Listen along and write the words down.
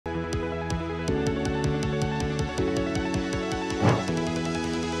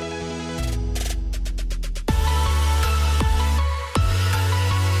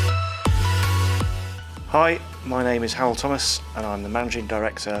Hi, my name is Hywel and I'm the Managing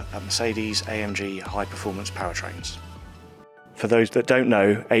Director at Mercedes-AMG High Performance Powertrains. For those that don't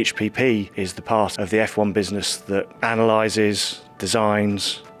know, HPP is the part of the F1 business that analyses,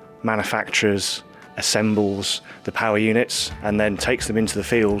 designs, manufactures, assembles the power units and then takes them into the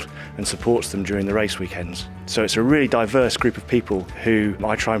field and supports them during the race weekends. So it's a really diverse group of people who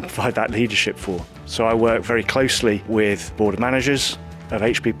I try and provide that leadership for. So I work very closely with board of managers of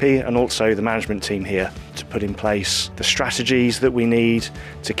HPP and also the management team here to put in place the strategies that we need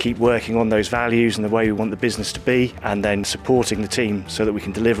to keep working on those values and the way we want the business to be, and then supporting the team so that we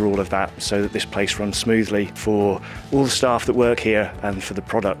can deliver all of that so that this place runs smoothly for all the staff that work here and for the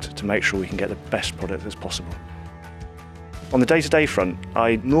product to make sure we can get the best product as possible. On the day-to-day front,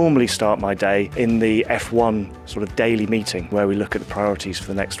 I normally start my day in the F1 sort of daily meeting where we look at the priorities for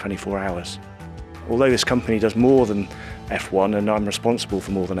the next 24 hours. Although this company does more than F1 and I'm responsible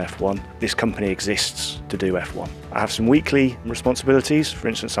for more than F1, this company exists to do F1. I have some weekly responsibilities. For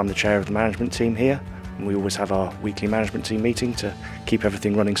instance, I'm the chair of the management team here, and we always have our weekly management team meeting to keep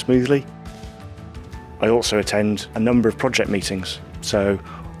everything running smoothly. I also attend a number of project meetings. So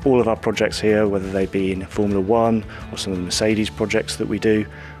all of our projects here, whether they be in Formula One or some of the Mercedes projects that we do,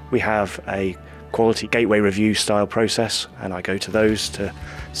 we have a quality gateway review style process, and I go to those to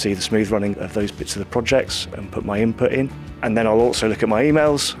see the smooth running of those bits of the projects and put my input in. And then I'll also look at my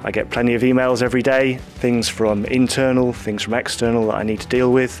emails. I get plenty of emails every day, things from internal, things from external that I need to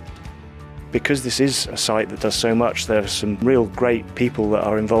deal with. Because this is a site that does so much, there are some real great people that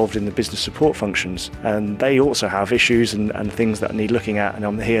are involved in the business support functions, and they also have issues and things that need looking at, and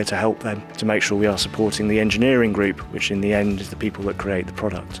I'm here to help them to make sure we are supporting the engineering group, which in the end is the people that create the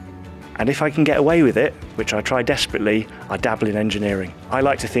product. And if I can get away with it, which I try desperately, I dabble in engineering. I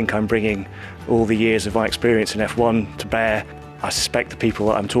like to think I'm bringing all the years of my experience in F1 to bear. I suspect the people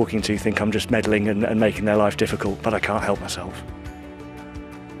that I'm talking to think I'm just meddling and making their life difficult, but I can't help myself.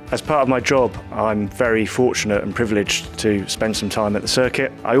 As part of my job, I'm very fortunate and privileged to spend some time at the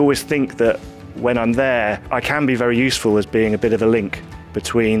circuit. I always think that when I'm there, I can be very useful as being a bit of a link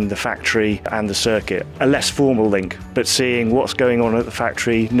between the factory and the circuit. A less formal link, but seeing what's going on at the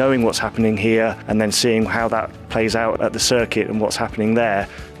factory, knowing what's happening here, and then seeing how that plays out at the circuit and what's happening there.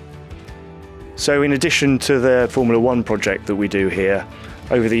 So in addition to the Formula One project that we do here,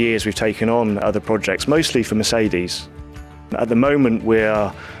 over the years we've taken on other projects, mostly for Mercedes. At the moment we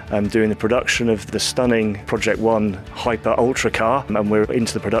are doing the production of the stunning Project One Hyper Ultra car, and we're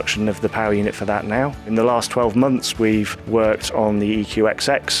into the production of the power unit for that now. In the last 12 months we've worked on the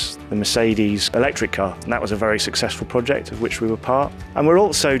EQXX, the Mercedes electric car, and that was a very successful project of which we were part. And we're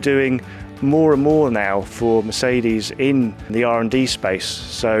also doing more and more now for Mercedes in the R&D space.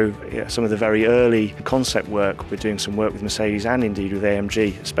 So some of the very early concept work, we're doing some work with Mercedes and indeed with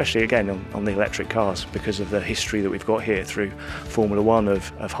AMG, especially again on the electric cars because of the history that we've got here through Formula One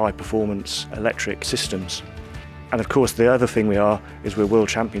of high performance electric systems. And of course the other thing we are is we're world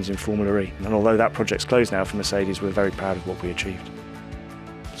champions in Formula E, and although that project's closed now for Mercedes, we're very proud of what we achieved.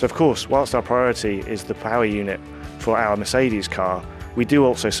 So of course, whilst our priority is the power unit for our Mercedes car, we do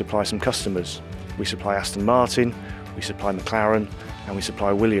also supply some customers. We supply Aston Martin, we supply McLaren, and we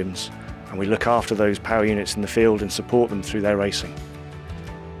supply Williams, and we look after those power units in the field and support them through their racing.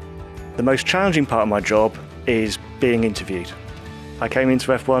 The most challenging part of my job is being interviewed. I came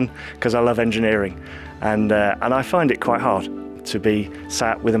into F1 because I love engineering, and I find it quite hard to be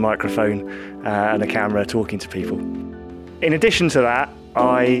sat with a microphone and a camera talking to people. In addition to that,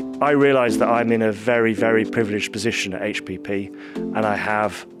 I realise that I'm in a very, very privileged position at HPP, and I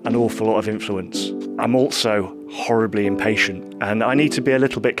have an awful lot of influence. I'm also horribly impatient, and I need to be a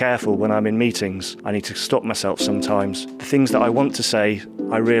little bit careful when I'm in meetings. I need to stop myself sometimes. The things that I want to say,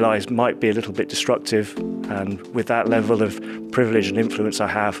 I realise might be a little bit destructive, and with that level of privilege and influence I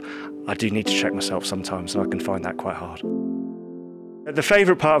have, I do need to check myself sometimes, and I can find that quite hard. The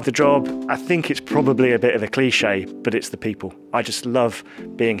favourite part of the job, I think it's probably a bit of a cliche, but it's the people. I just love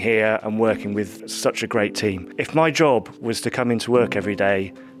being here and working with such a great team. If my job was to come into work every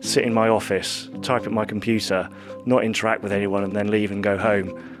day, sit in my office, type at my computer, not interact with anyone and then leave and go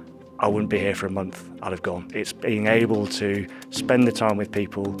home, I wouldn't be here for a month. I'd have gone. It's being able to spend the time with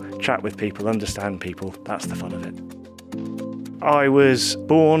people, chat with people, understand people, that's the fun of it. I was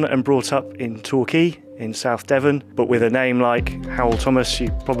born and brought up in Torquay, in South Devon, but with a name like Hywel, you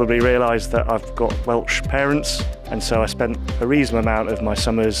probably realise that I've got Welsh parents, and so I spent a reasonable amount of my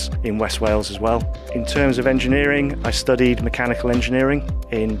summers in West Wales as well. In terms of engineering, I studied mechanical engineering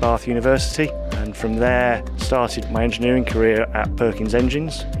in Bath University, and from there started my engineering career at Perkins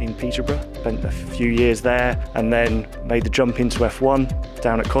Engines in Peterborough, spent a few years there, and then made the jump into F1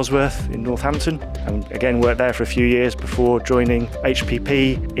 down at Cosworth in Northampton, and again worked there for a few years before joining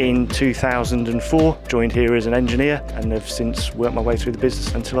HPP in 2004. Joined here as an engineer and have since worked my way through the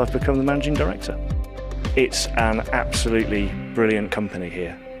business until I've become the managing director. It's an absolutely brilliant company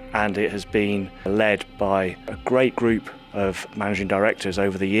here, and it has been led by a great group of managing directors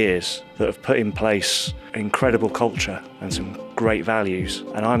over the years that have put in place incredible culture and some great values.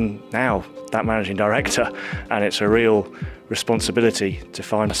 And I'm now that managing director, and it's a real responsibility to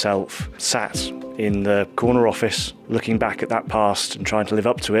find myself sat in the corner office looking back at that past and trying to live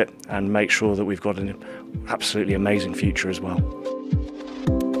up to it and make sure that we've got an absolutely amazing future as well.